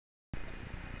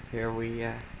Here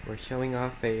we're showing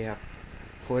off a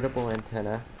portable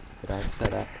antenna that I've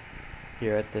set up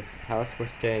here at this house we're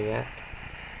staying at.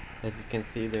 As you can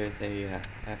see, there's a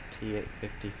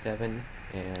FT857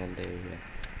 and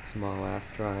a small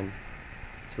Astron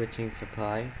switching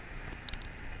supply.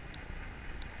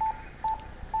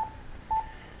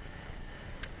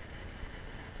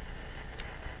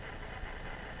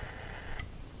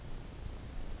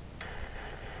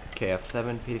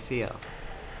 KF7 PCL.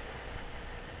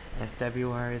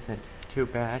 SWR isn't too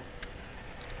bad.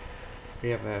 We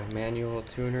have a manual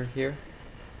tuner here,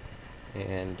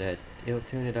 and it'll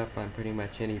tune it up on pretty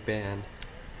much any band.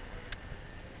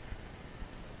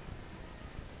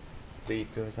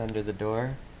 Lead goes under the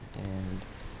door, and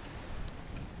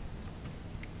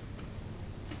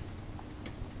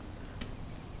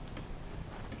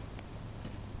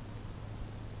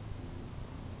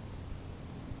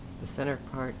the center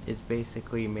part is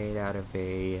basically made out of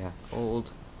a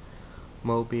old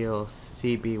Mobile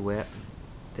CB whip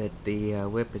that the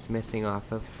whip is missing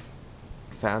off of.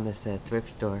 Found this at a thrift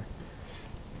store,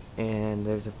 and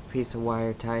there's a piece of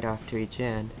wire tied off to each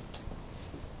end.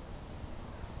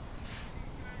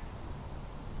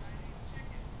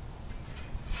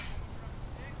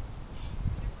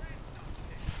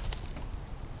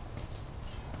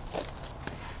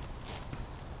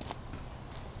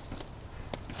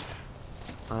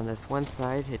 On this one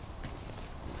side, it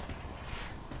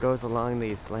goes along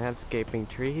these landscaping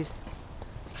trees,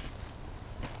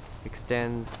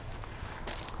 extends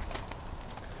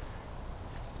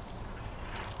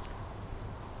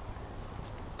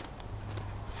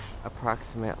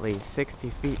approximately 60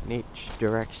 feet in each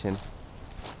direction.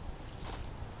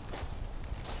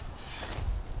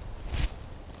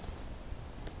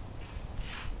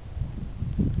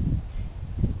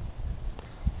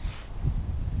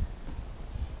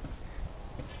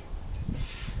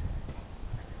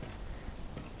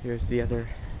 Here's the other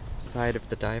side of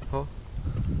the dipole.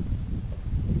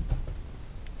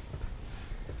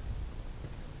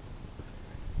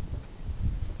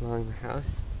 Along the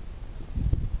house,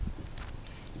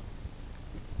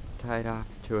 tied off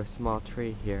to a small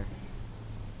tree here.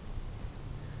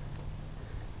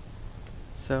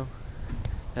 So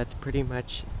that's pretty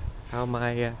much how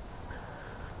my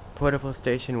portable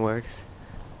station works.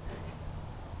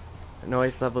 The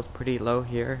noise level's pretty low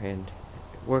here, and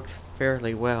it works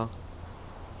fairly well.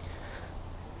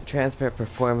 The transmit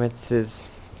performance is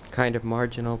kind of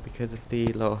marginal because of the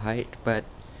low height, but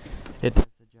it